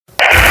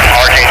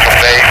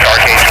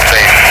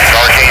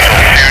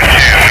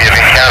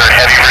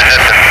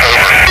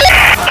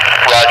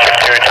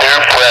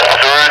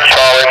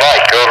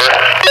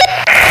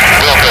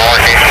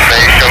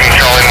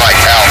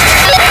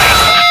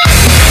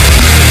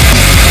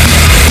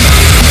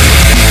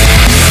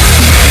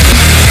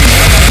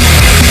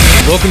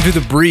Welcome to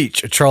The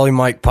Breach, a Charlie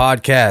Mike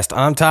podcast.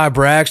 I'm Ty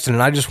Braxton,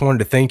 and I just wanted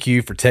to thank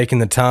you for taking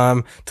the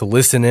time to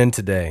listen in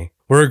today.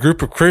 We're a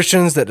group of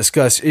Christians that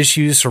discuss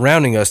issues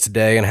surrounding us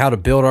today and how to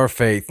build our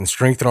faith and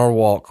strengthen our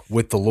walk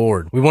with the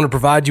Lord. We want to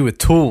provide you with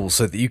tools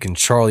so that you can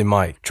Charlie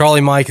Mike.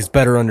 Charlie Mike is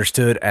better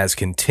understood as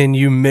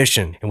continue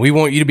mission, and we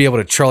want you to be able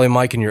to Charlie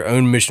Mike in your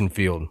own mission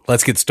field.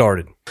 Let's get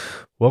started.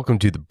 Welcome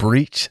to The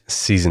Breach,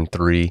 Season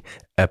 3,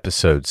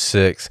 Episode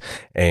 6,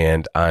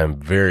 and I'm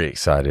very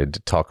excited to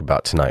talk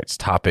about tonight's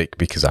topic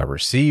because I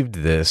received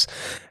this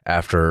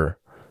after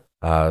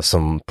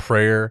some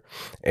prayer,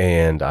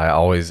 and I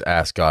always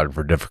ask God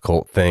for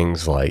difficult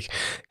things like,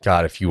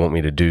 God, if you want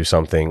me to do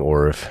something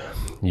or if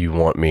you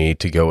want me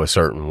to go a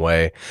certain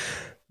way,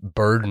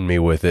 burden me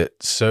with it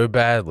so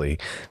badly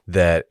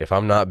that if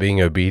I'm not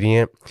being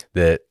obedient,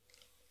 that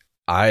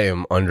I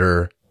am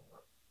under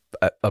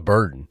a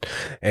burden.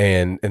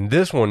 And in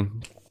this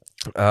one,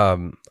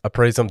 I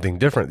prayed something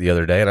different the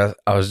other day, and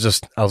I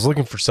was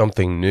looking for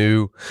something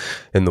new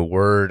in the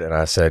Word, and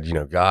I said,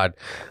 God,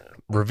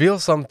 reveal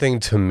something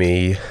to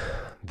me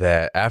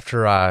that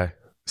after I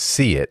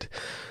see it,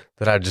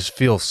 that I just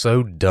feel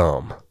so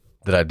dumb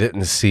that I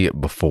didn't see it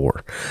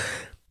before.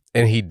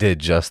 And he did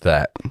just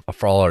that.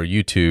 For all our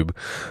YouTube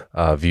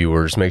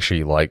viewers, make sure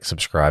you like,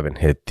 subscribe, and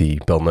hit the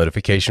bell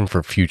notification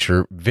for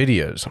future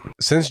videos.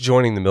 Since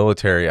joining the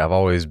military, I've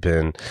always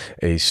been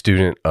a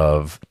student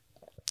of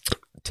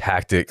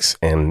tactics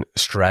and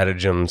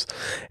stratagems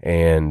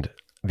and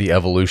the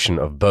evolution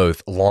of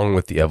both, along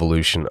with the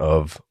evolution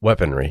of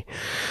weaponry.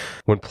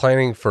 When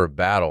planning for a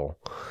battle,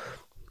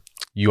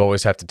 you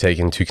always have to take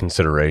into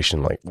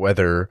consideration like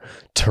weather,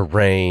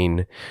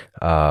 terrain,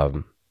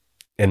 and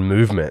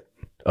movement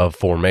of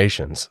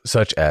formations,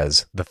 such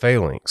as the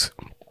phalanx.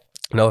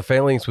 Now, the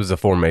phalanx was a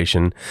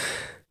formation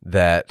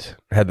that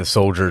had the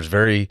soldiers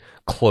very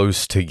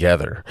close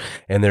together,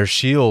 and their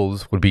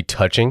shields would be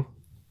touching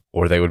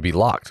or they would be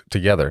locked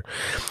together.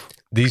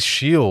 These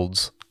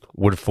shields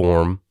would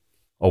form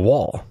a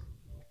wall.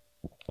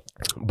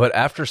 But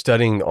after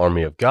studying the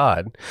army of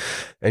God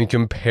and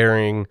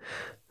comparing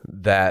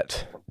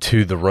that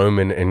to the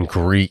Roman and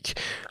Greek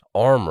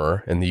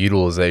armor and the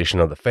utilization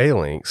of the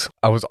phalanx,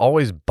 I was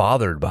always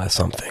bothered by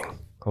something.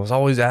 I was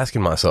always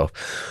asking myself,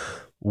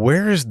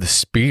 where is the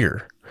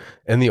spear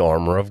in the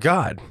armor of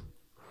God?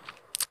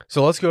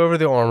 So let's go over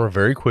the armor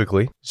very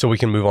quickly so we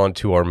can move on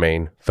to our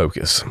main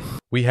focus.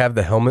 We have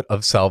the helmet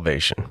of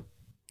salvation.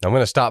 I'm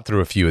going to stop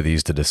through a few of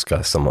these to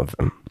discuss some of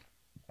them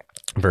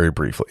very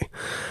briefly.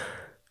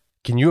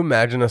 Can you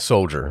imagine a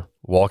soldier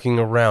walking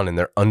around in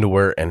their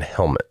underwear and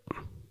helmet?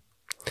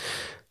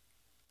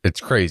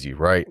 It's crazy,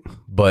 right?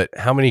 But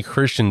how many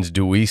Christians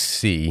do we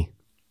see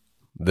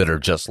that are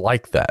just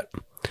like that?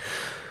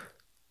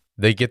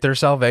 They get their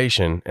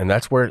salvation, and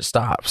that's where it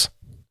stops.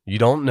 You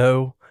don't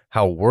know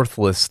how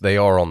worthless they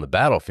are on the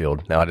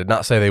battlefield. Now, I did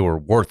not say they were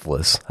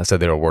worthless. I said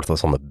they were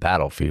worthless on the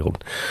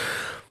battlefield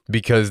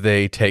because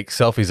they take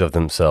selfies of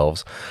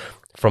themselves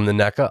from the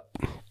neck up.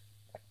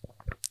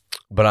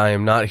 But I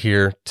am not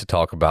here to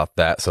talk about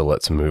that, so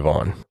let's move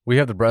on. We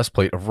have the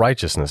breastplate of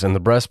righteousness, and the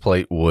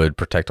breastplate would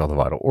protect all the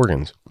vital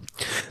organs.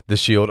 The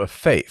shield of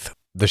faith.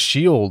 The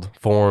shield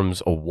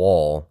forms a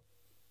wall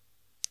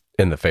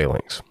in the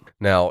phalanx.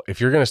 Now,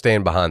 if you're going to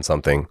stand behind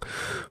something,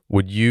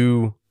 would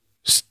you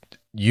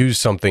use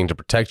something to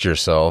protect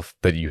yourself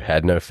that you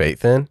had no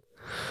faith in,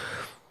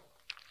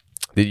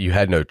 that you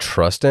had no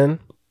trust in?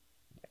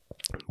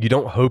 You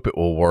don't hope it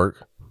will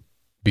work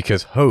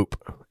because hope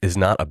is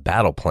not a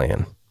battle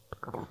plan.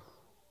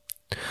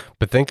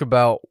 But think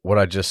about what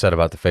I just said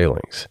about the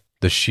phalanx.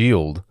 The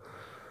shield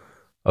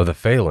of the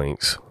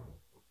phalanx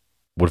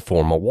would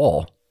form a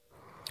wall.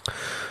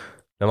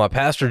 Now, my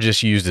pastor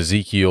just used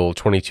Ezekiel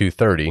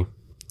 22:30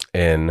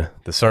 in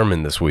the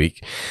sermon this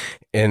week,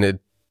 and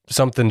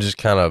something just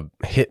kind of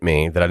hit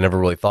me that I never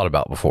really thought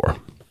about before.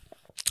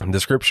 The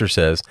scripture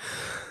says,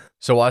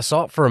 "So I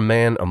sought for a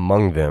man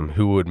among them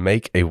who would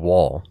make a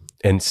wall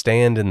and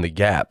stand in the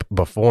gap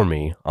before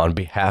me on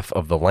behalf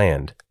of the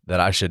land, that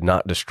I should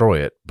not destroy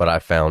it, but I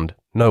found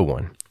no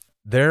one."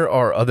 There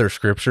are other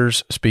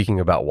scriptures speaking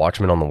about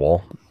watchmen on the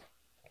wall.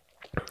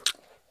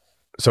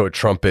 So a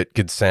trumpet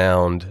could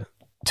sound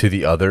to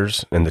the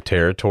others in the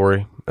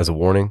territory as a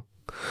warning.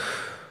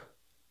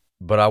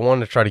 But I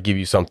want to try to give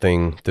you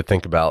something to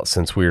think about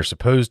since we are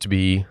supposed to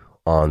be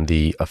on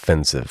the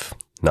offensive,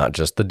 not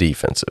just the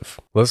defensive.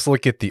 Let's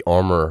look at the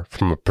armor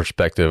from a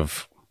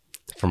perspective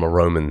from a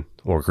Roman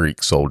or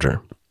Greek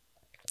soldier.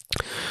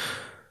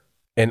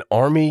 An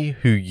army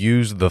who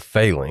used the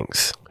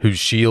phalanx, whose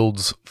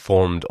shields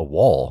formed a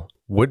wall,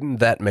 wouldn't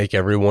that make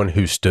everyone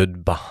who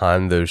stood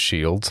behind those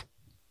shields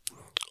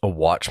a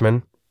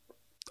watchman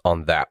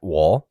on that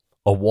wall?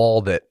 A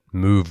wall that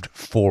moved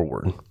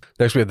forward.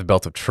 Next, we have the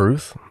belt of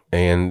truth,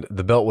 and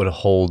the belt would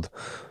hold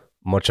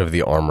much of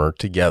the armor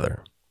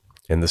together,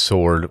 and the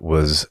sword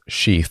was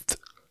sheathed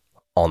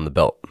on the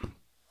belt.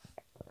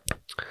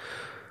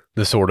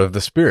 The sword of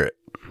the Spirit.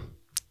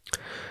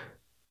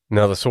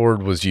 Now, the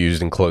sword was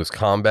used in close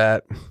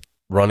combat,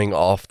 running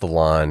off the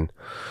line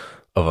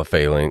of a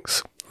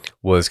phalanx,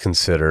 was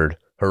considered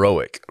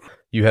heroic.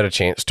 You had a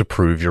chance to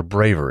prove your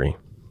bravery.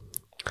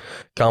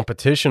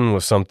 Competition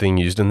was something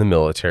used in the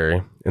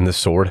military, and the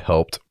sword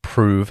helped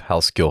prove how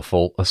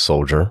skillful a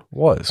soldier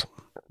was.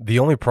 The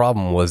only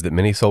problem was that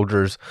many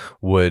soldiers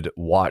would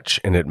watch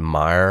and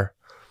admire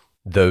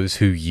those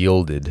who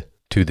yielded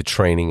to the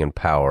training and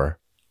power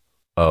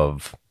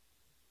of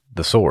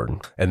the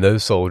sword. And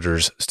those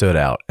soldiers stood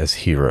out as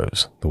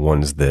heroes, the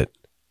ones that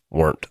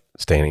weren't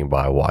standing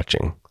by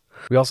watching.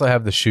 We also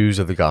have the shoes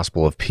of the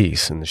gospel of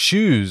peace. And the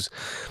shoes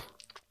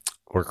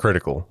were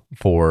critical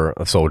for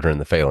a soldier in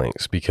the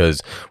phalanx,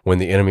 because when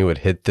the enemy would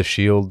hit the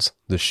shields,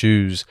 the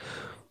shoes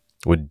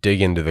would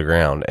dig into the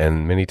ground.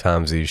 And many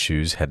times these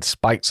shoes had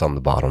spikes on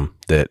the bottom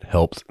that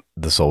helped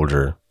the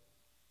soldier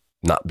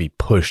not be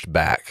pushed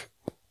back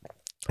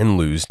and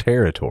lose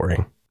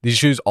territory. These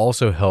shoes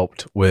also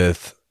helped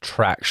with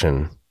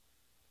traction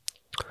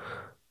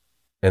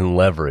and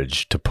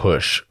leverage to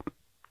push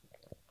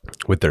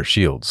with their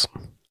shields.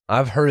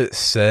 I've heard it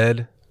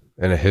said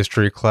in a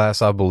history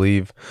class, I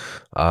believe,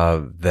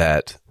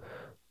 that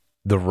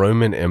the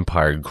Roman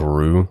Empire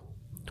grew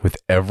with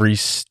every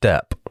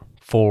step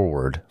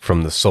forward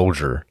from the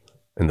soldier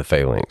in the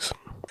phalanx.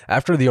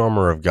 After the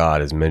armor of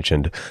God is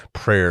mentioned,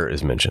 prayer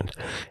is mentioned.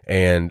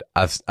 And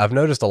I've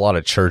noticed a lot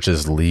of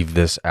churches leave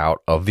this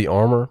out of the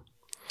armor.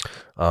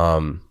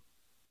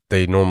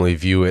 They normally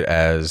view it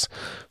as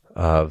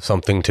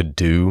something to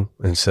do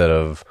instead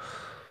of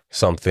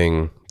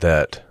something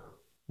that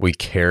we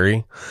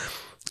carry.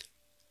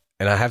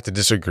 And I have to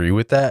disagree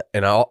with that.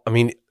 And I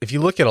mean, if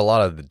you look at a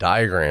lot of the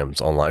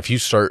diagrams online, if you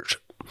search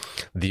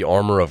the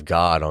armor of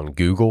God on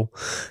Google,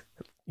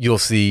 you'll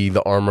see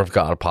the armor of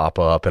God pop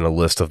up and a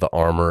list of the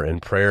armor,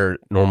 and prayer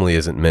normally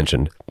isn't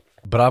mentioned.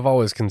 But I've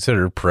always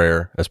considered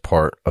prayer as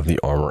part of the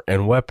armor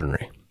and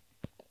weaponry.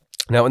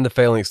 Now, in the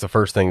phalanx, the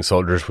first thing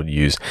soldiers would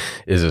use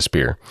is a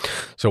spear.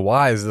 So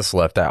why is this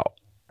left out?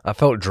 I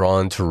felt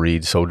drawn to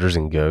read Soldiers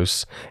and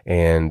Ghosts,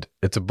 and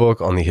it's a book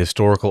on the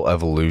historical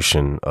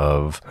evolution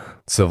of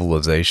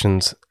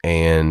civilizations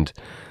and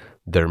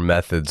their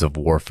methods of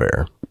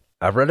warfare.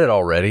 I've read it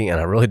already, and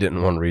I really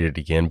didn't want to read it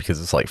again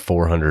because it's like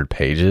 400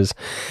 pages.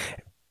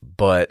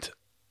 But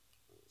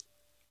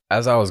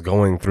as I was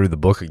going through the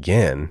book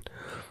again,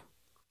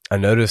 I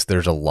noticed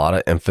there's a lot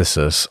of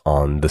emphasis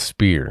on the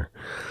spear.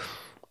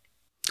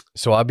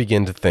 So I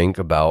began to think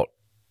about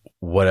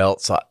what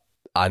else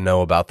I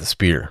know about the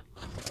spear.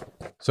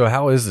 So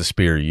how is the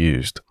spear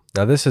used?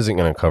 Now, this isn't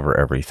going to cover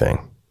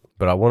everything,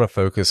 but I want to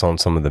focus on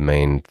some of the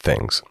main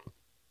things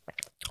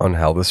on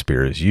how the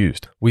spear is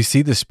used. We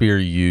see the spear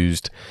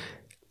used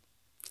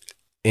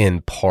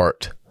in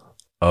part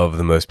of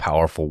the most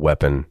powerful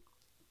weapon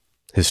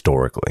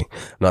historically.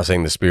 I'm not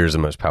saying the spear is the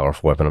most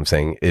powerful weapon. I'm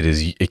saying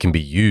it can be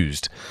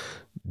used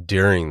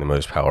during the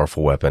most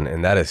powerful weapon,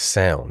 and that is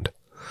sound.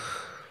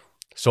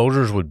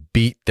 Soldiers would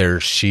beat their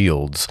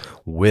shields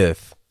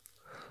with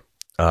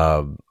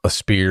a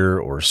spear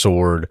or a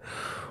sword,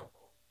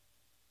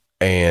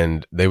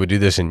 and they would do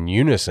this in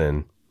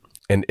unison,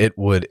 and it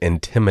would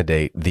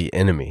intimidate the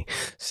enemy.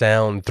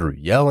 Sound through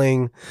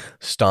yelling,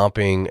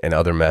 stomping, and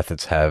other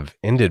methods have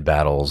ended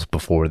battles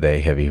before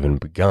they have even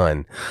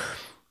begun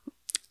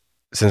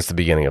since the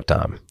beginning of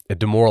time. It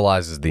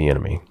demoralizes the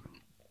enemy.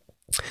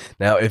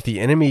 Now, if the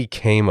enemy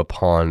came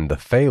upon the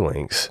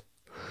phalanx,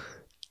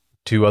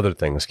 two other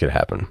things could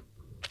happen.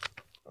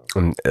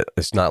 And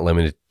it's not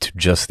limited to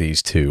just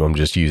these two. I'm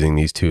just using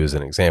these two as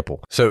an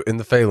example. So in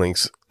the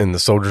phalanx, and the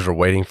soldiers are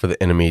waiting for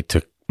the enemy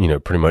to,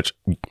 pretty much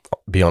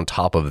be on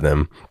top of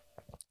them,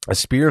 a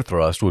spear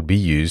thrust would be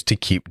used to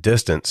keep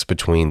distance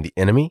between the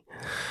enemy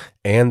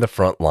and the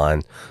front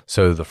line,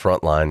 so the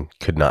front line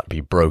could not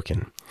be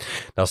broken.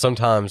 Now,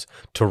 sometimes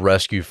to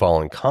rescue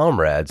fallen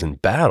comrades in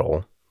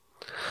battle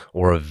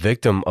or a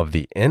victim of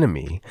the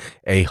enemy,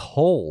 a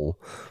hole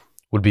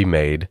would be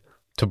made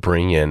to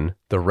bring in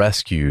the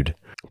rescued.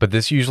 But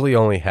this usually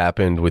only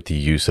happened with the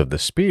use of the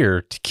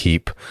spear to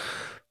keep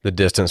the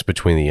distance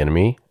between the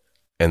enemy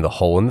and the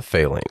hole in the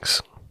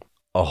phalanx.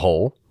 A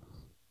hole,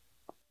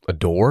 a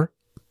door,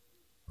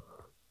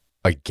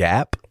 a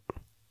gap.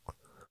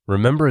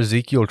 Remember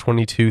Ezekiel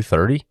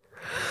 22:30?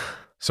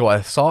 So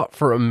I sought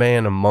for a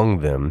man among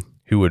them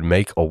who would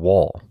make a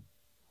wall.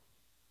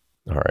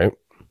 All right.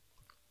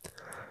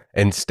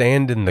 And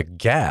stand in the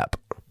gap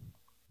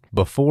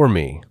before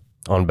me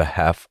on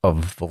behalf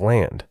of the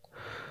land,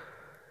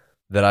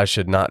 that I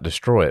should not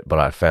destroy it, but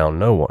I found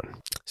no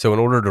one. So in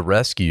order to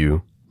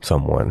rescue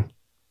someone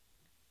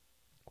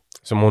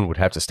would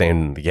have to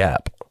stand in the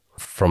gap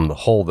from the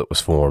hole that was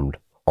formed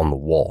on the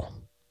wall.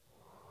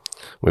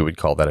 We would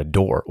call that a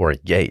door or a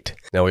gate.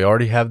 Now, we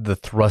already have the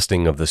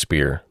thrusting of the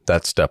spear.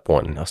 That's step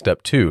one. Now,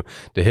 step two,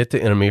 to hit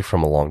the enemy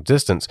from a long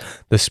distance,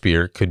 the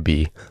spear could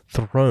be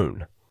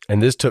thrown.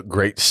 And this took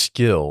great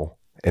skill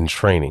and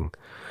training.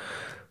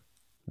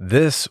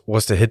 This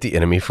was to hit the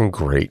enemy from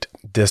great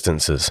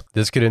distances.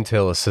 This could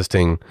entail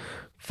assisting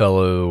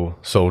fellow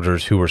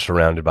soldiers who were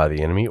surrounded by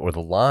the enemy, or the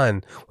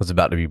line was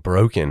about to be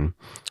broken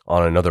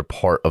on another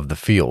part of the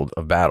field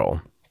of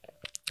battle.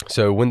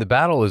 So when the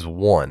battle is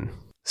won,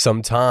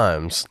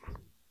 Sometimes,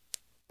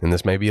 and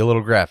this may be a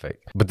little graphic,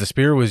 but the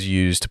spear was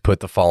used to put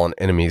the fallen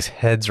enemies'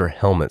 heads or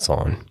helmets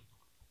on.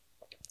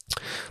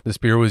 The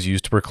spear was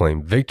used to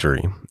proclaim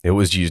victory. It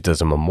was used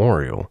as a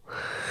memorial.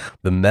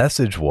 The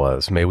message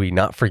was, may we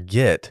not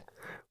forget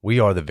we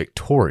are the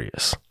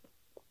victorious.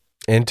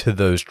 And to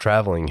those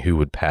traveling who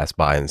would pass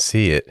by and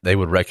see it, they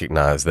would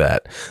recognize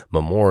that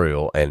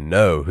memorial and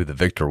know who the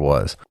victor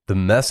was. The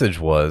message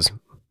was,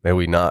 may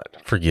we not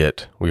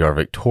forget we are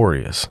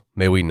victorious.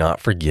 May we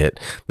not forget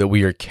that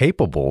we are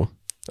capable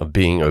of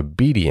being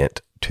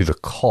obedient to the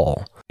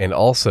call. And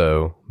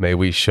also, may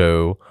we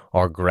show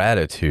our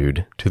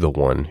gratitude to the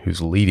one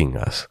who's leading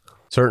us.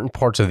 Certain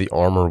parts of the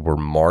armor were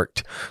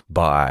marked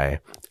by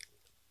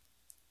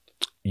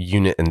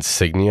unit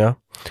insignia,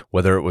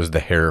 whether it was the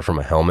hair from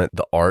a helmet,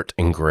 the art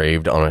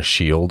engraved on a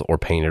shield or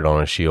painted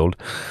on a shield,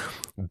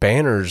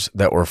 banners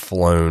that were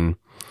flown,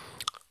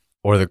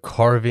 or the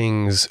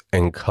carvings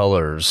and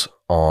colors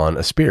on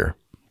a spear.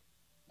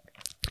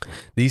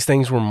 These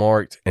things were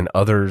marked and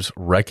others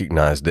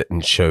recognized it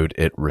and showed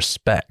it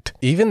respect.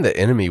 Even the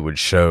enemy would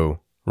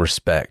show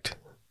respect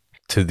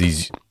to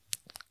these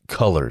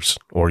colors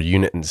or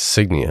unit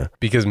insignia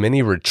because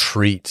many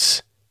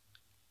retreats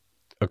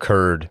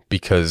occurred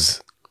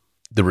because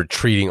the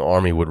retreating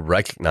army would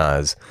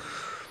recognize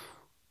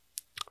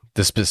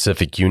the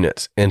specific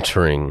units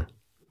entering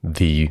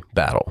the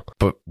battle.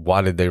 But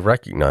why did they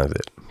recognize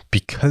it?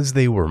 Because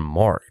they were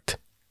marked.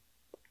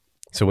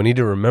 So we need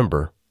to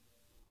remember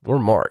we're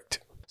marked.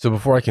 So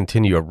before I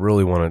continue, I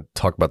really want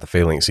to talk about the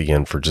phalanx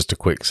again for just a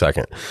quick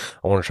second.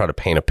 I want to try to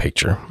paint a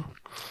picture.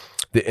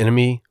 The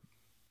enemy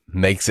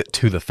makes it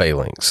to the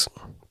phalanx.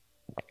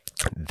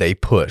 They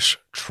push,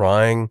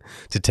 trying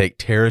to take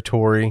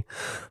territory.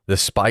 The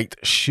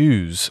spiked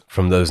shoes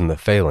from those in the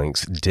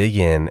phalanx dig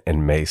in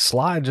and may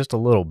slide just a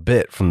little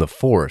bit from the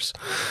force.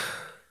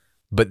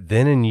 But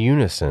then in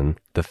unison,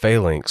 the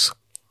phalanx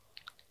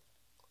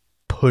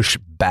push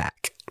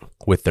back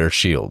with their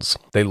shields.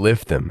 They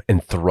lift them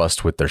and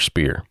thrust with their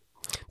spear.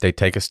 They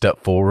take a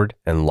step forward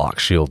and lock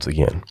shields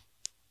again.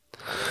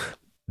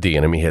 The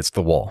enemy hits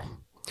the wall.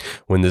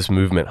 When this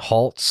movement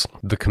halts,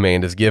 the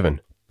command is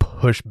given,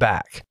 push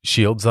back,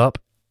 shields up,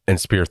 and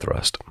spear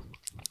thrust.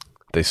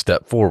 They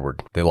step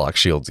forward. They lock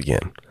shields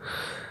again.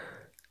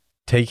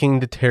 Taking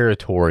the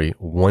territory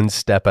one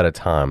step at a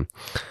time,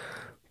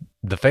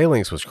 the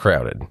phalanx was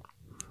crowded.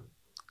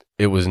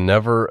 It was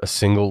never a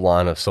single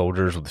line of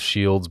soldiers with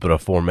shields, but a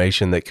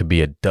formation that could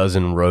be a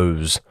dozen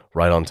rows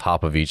right on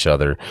top of each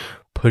other,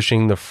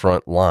 pushing the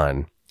front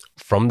line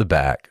from the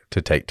back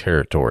to take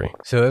territory.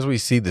 So as we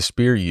see the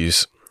spear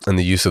use and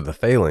the use of the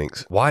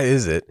phalanx, why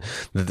is it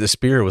that the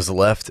spear was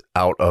left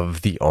out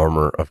of the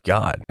armor of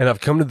God? And I've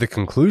come to the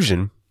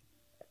conclusion,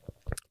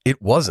 it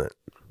wasn't.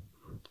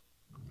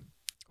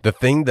 The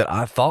thing that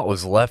I thought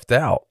was left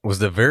out was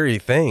the very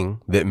thing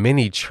that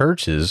many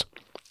churches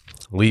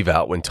leave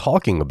out when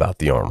talking about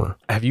the armor.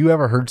 Have you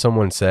ever heard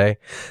someone say,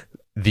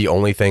 the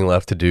only thing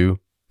left to do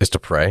is to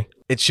pray?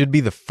 It should be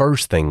the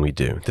first thing we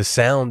do. The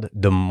sound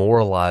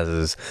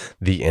demoralizes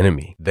the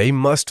enemy. They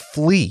must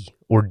flee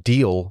or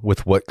deal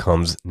with what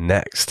comes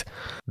next.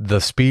 The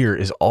spear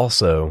is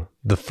also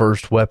the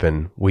first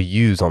weapon we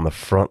use on the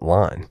front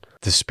line,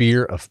 the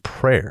spear of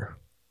prayer.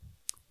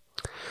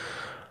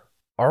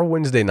 Our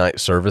Wednesday night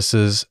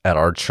services at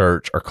our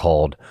church are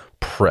called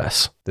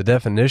press. The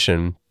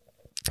definition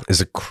is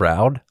a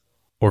crowd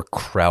or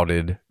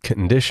crowded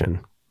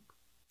condition,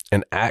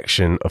 an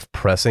action of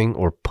pressing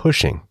or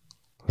pushing.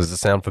 Does it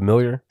sound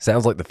familiar?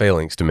 Sounds like the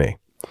phalanx to me.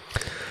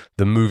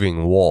 The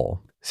moving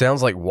wall.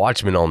 Sounds like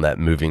watchmen on that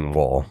moving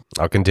wall.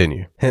 I'll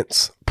continue.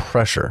 Hence,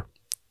 pressure.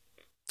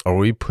 Are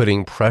we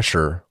putting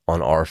pressure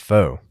on our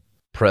foe?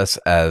 Press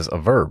as a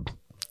verb.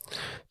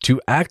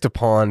 To act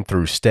upon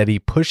through steady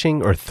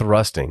pushing or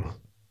thrusting.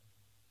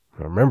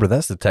 Remember,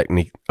 that's the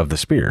technique of the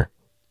spear.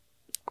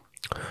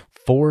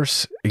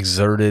 Force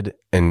exerted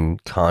in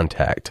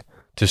contact.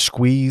 To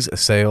squeeze,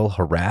 assail,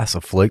 harass,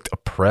 afflict,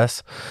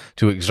 oppress,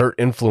 to exert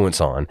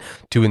influence on,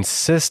 to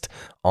insist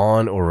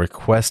on or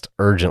request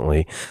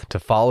urgently, to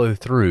follow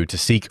through, to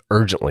seek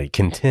urgently,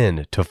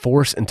 contend, to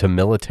force into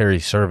military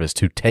service,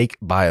 to take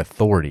by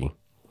authority.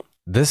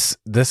 This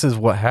is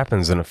what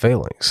happens in a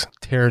phalanx.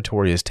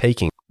 Territory is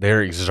taking.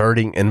 They're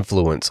exerting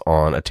influence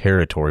on a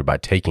territory by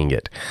taking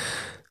it.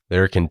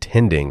 They're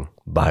contending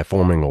by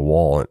forming a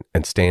wall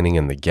and standing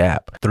in the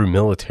gap through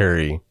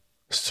military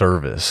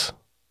service.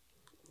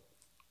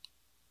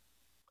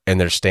 And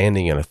they're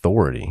standing in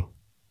authority.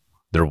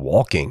 They're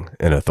walking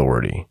in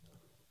authority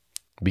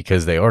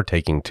because they are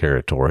taking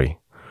territory.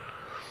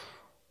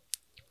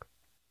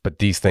 But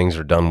these things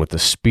are done with the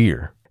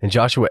spear. In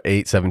Joshua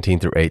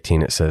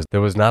 8:17-18, it says,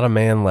 "There was not a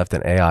man left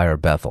in Ai or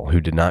Bethel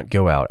who did not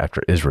go out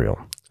after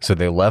Israel. So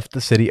they left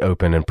the city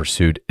open and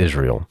pursued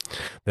Israel.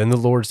 Then the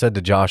Lord said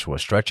to Joshua,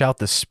 stretch out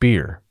the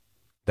spear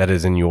that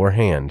is in your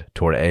hand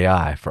toward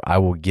Ai, for I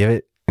will give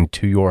it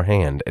into your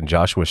hand." And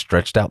Joshua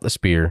stretched out the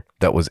spear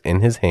that was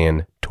in his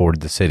hand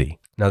toward the city.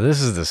 Now,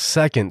 this is the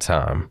second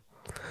time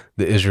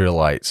the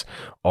Israelites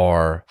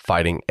are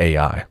fighting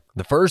Ai.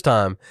 The first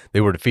time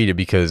they were defeated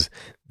because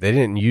they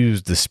didn't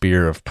use the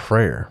spear of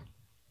prayer.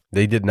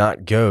 They did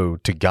not go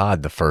to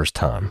God the first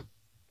time.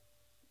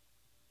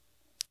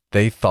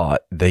 They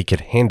thought they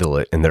could handle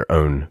it in their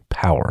own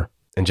power.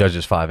 In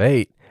Judges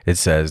 5:8, it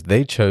says,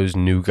 they chose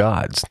new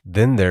gods.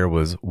 Then there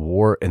was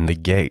war in the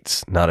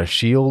gates. Not a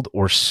shield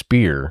or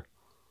spear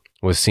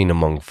was seen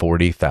among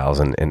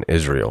 40,000 in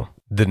Israel.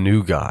 The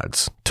new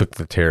gods took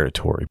the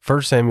territory.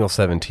 1 Samuel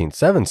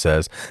 17:7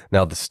 says,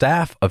 now the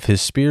staff of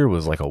his spear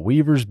was like a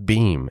weaver's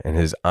beam, and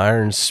his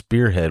iron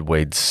spearhead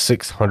weighed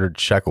 600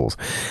 shekels,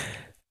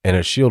 and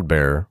a shield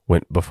bearer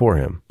went before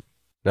him.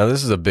 Now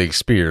this is a big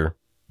spear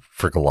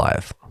for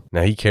Goliath.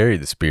 Now he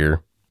carried the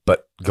spear,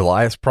 but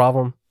Goliath's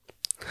problem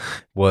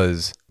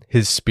was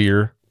his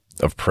spear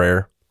of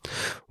prayer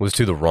was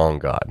to the wrong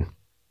God,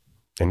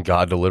 and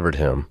God delivered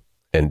him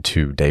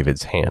into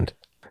David's hand.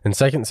 In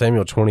 2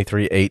 Samuel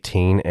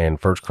 23:18 and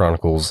 1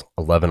 Chronicles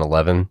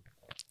 11:11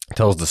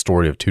 tells the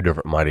story of two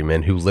different mighty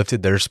men who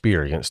lifted their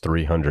spear against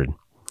 300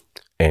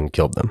 and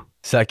killed them.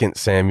 2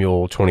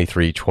 Samuel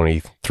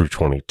 23:20 through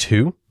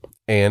 22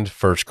 and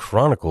 1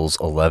 Chronicles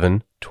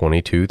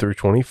 11:22 through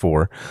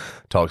 24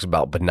 talks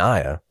about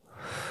Benaiah,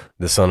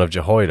 the son of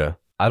Jehoiada.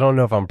 I don't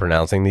know if I'm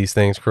pronouncing these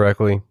things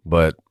correctly,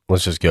 but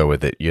let's just go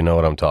with it. You know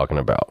what I'm talking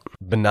about.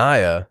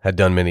 Benaiah had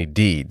done many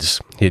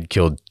deeds. He had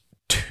killed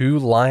 2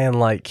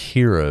 lion-like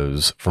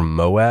heroes from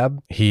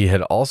Moab. He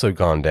had also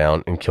gone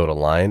down and killed a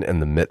lion in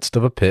the midst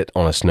of a pit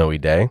on a snowy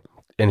day.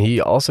 And he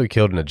also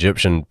killed an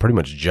Egyptian, pretty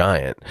much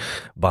giant,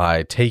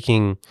 by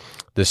taking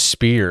the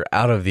spear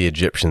out of the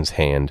Egyptian's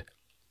hand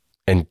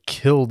and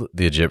killed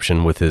the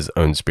Egyptian with his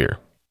own spear.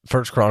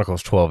 1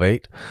 Chronicles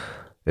 12:8,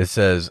 it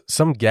says,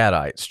 some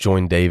Gadites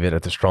joined David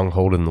at the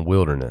stronghold in the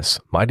wilderness,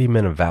 mighty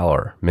men of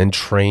valor, men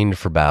trained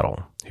for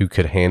battle, who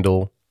could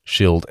handle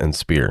shield and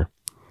spear,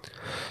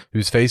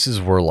 whose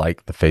faces were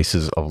like the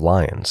faces of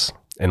lions,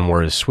 and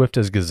were as swift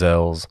as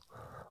gazelles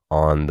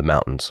on the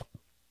mountains.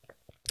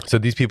 So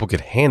these people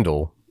could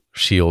handle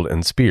shield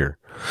and spear.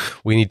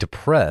 We need to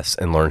press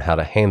and learn how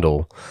to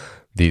handle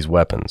these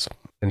weapons.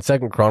 In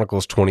 2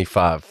 Chronicles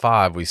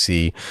 25:5, we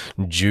see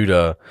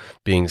Judah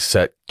being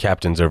set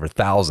captains over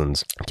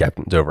thousands,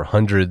 captains over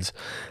hundreds,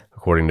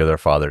 according to their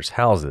father's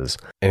houses,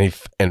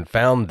 and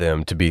found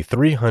them to be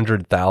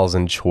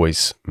 300,000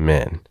 choice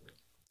men,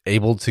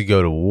 able to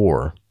go to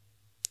war,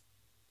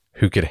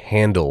 who could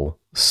handle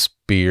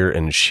spear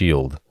and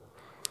shield.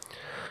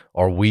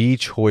 Are we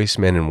choice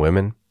men and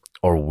women?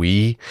 Are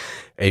we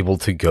able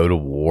to go to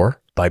war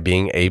by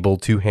being able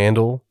to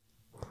handle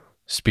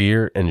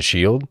spear and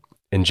shield?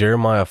 In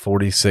Jeremiah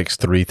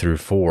 46:3 through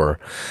 4,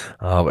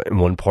 in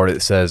one part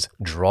it says,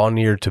 draw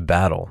near to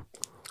battle.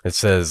 It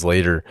says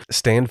later,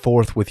 stand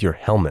forth with your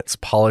helmets,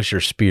 polish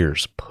your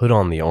spears, put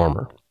on the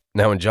armor.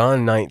 Now in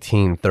John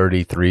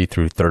 19:33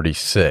 through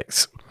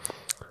 36,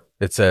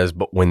 it says,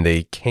 but when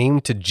they came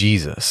to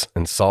Jesus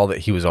and saw that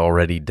he was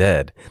already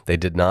dead, they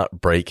did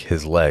not break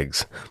his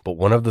legs. But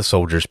one of the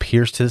soldiers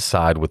pierced his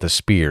side with a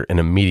spear, and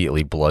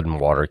immediately blood and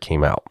water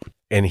came out.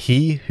 And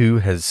he who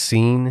has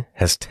seen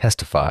has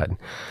testified,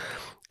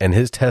 and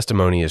his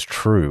testimony is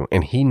true,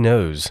 and he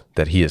knows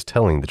that he is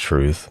telling the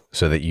truth,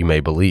 so that you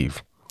may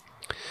believe.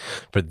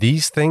 For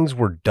these things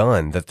were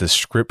done that the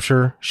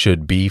scripture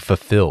should be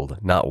fulfilled.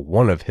 Not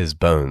one of his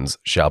bones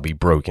shall be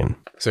broken.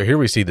 So here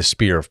we see the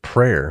spear of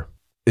prayer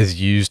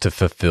is used to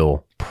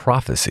fulfill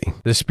prophecy.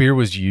 The spear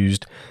was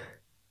used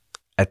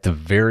at the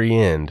very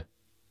end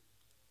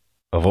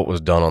of what was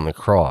done on the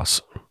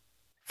cross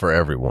for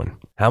everyone.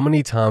 How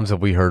many times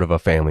have we heard of a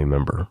family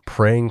member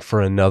praying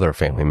for another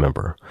family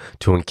member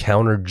to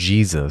encounter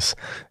Jesus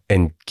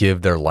and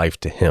give their life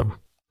to him?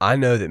 I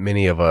know that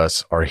many of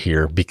us are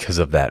here because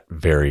of that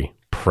very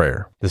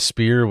prayer. The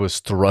spear was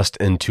thrust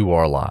into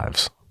our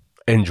lives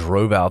and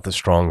drove out the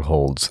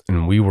strongholds,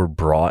 and we were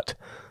brought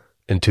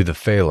into the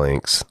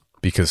phalanx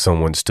because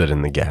someone stood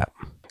in the gap,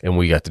 and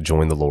we got to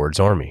join the Lord's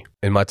army.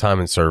 In my time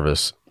in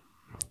service,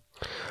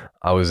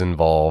 I was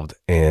involved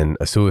in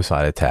a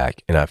suicide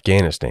attack in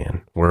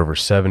Afghanistan where over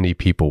 70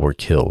 people were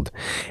killed.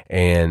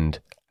 And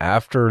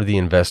after the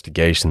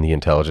investigation, the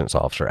intelligence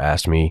officer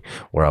asked me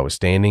where I was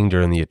standing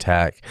during the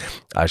attack.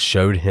 I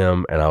showed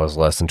him, and I was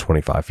less than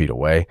 25 feet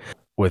away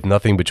with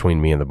nothing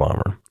between me and the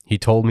bomber. He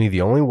told me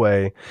the only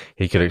way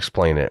he could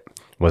explain it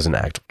was an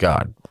act of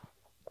God.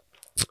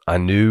 I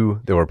knew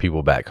there were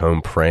people back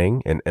home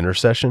praying in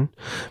intercession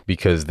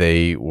because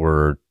they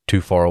were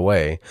too far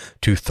away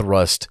to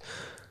thrust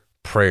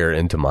prayer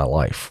into my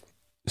life.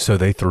 So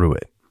they threw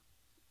it.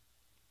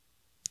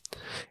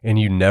 And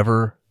you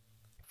never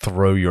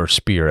throw your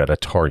spear at a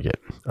target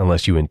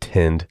unless you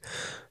intend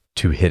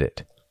to hit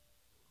it.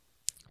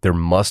 There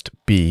must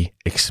be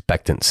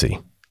expectancy.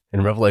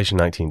 In Revelation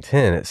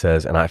 19:10, it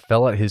says, and I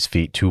fell at his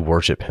feet to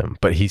worship him.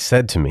 But he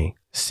said to me,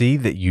 see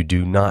that you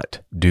do not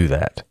do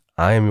that.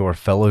 I am your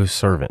fellow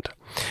servant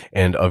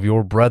and of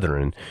your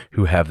brethren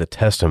who have the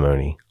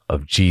testimony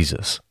of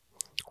Jesus.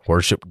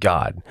 Worship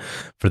God,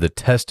 for the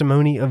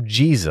testimony of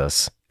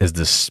Jesus is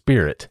the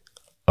spirit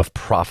of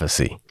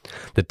prophecy.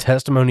 The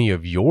testimony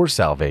of your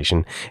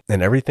salvation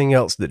and everything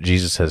else that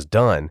Jesus has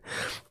done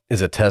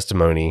is a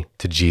testimony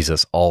to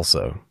Jesus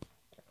also.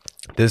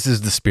 This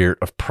is the spirit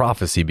of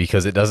prophecy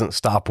because it doesn't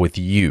stop with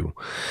you.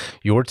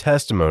 Your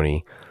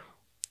testimony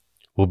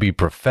will be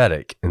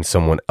prophetic in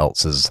someone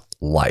else's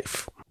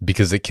life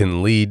because it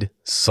can lead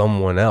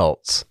someone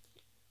else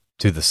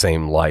to the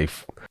same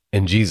life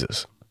in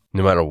Jesus.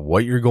 No matter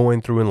what you're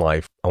going through in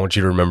life, I want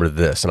you to remember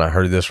this. And I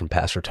heard this from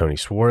Pastor Tony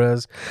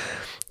Suarez.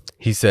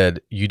 He said,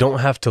 you don't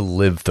have to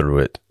live through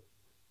it,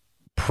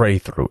 pray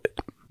through it.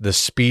 The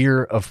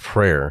spear of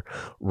prayer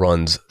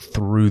runs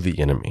through the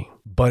enemy,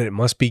 but it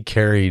must be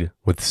carried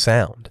with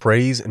sound,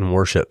 praise and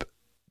worship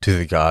to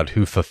the God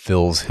who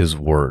fulfills his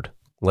word.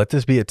 Let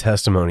this be a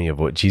testimony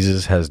of what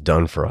Jesus has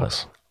done for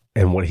us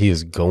and what he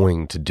is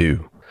going to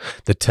do.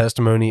 The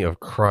testimony of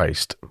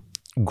Christ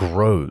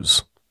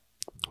grows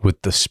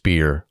with the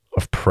spear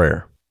of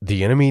prayer.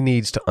 The enemy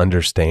needs to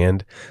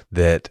understand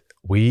that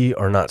we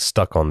are not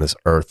stuck on this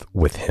earth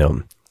with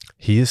him.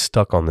 He is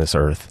stuck on this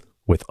earth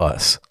with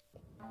us.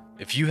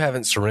 If you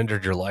haven't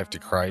surrendered your life to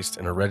Christ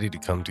and are ready to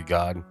come to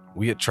God,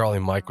 we at Charlie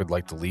Mike would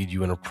like to lead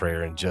you in a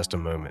prayer in just a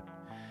moment.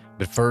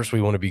 But first,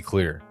 we want to be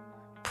clear.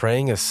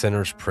 Praying a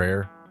sinner's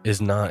prayer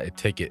is not a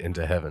ticket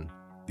into heaven.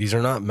 These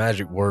are not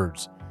magic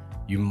words.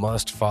 You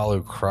must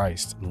follow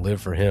Christ and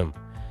live for him.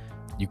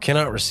 You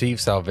cannot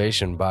receive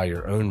salvation by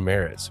your own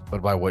merits,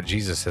 but by what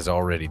Jesus has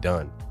already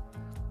done.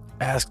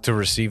 Ask to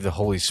receive the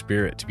Holy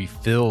Spirit to be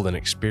filled and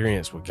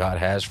experience what God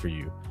has for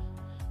you.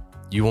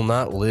 You will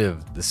not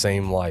live the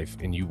same life,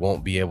 and you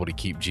won't be able to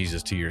keep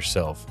Jesus to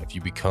yourself if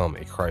you become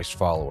a Christ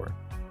follower.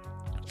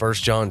 1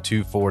 John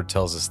 2:4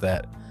 tells us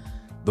that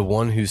the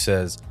one who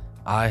says,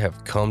 I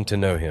have come to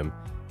know him,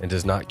 and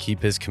does not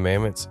keep his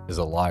commandments is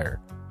a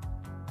liar.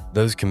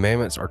 Those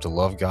commandments are to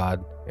love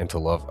God and to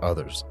love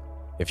others.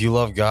 If you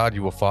love God,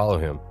 you will follow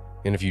him.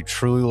 And if you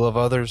truly love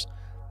others,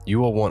 you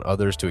will want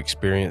others to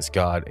experience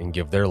God and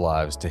give their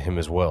lives to him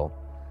as well.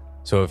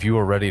 So if you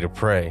are ready to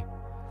pray,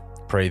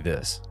 pray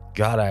this.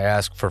 God, I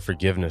ask for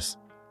forgiveness.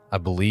 I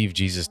believe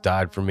Jesus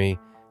died for me,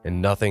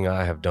 and nothing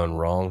I have done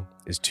wrong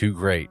is too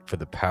great for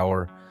the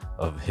power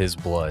of his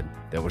blood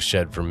that was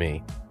shed for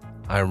me.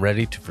 I am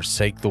ready to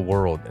forsake the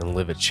world and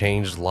live a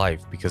changed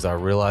life because I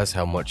realize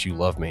how much you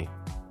love me.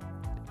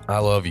 I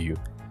love you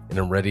and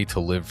am ready to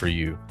live for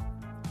you.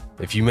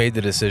 If you made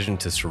the decision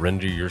to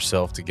surrender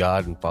yourself to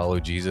God and follow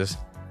Jesus,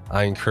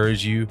 I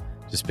encourage you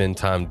to spend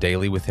time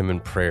daily with him in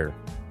prayer,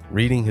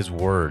 reading his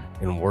word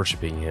and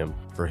worshiping him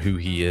for who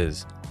he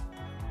is.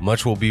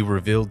 Much will be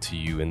revealed to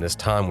you in this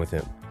time with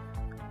him.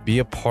 Be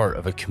a part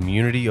of a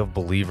community of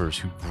believers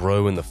who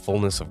grow in the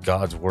fullness of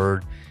God's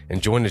word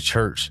and join a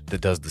church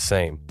that does the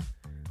same.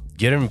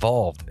 Get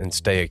involved and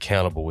stay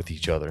accountable with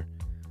each other.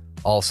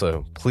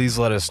 Also, please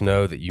let us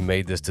know that you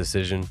made this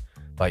decision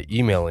by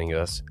emailing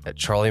us at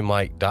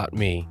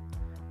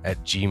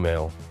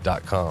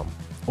charliemike.me@gmail.com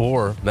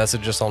or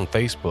message us on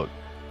Facebook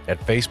at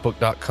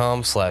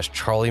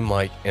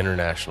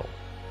facebook.com/CharlieMikeInternational.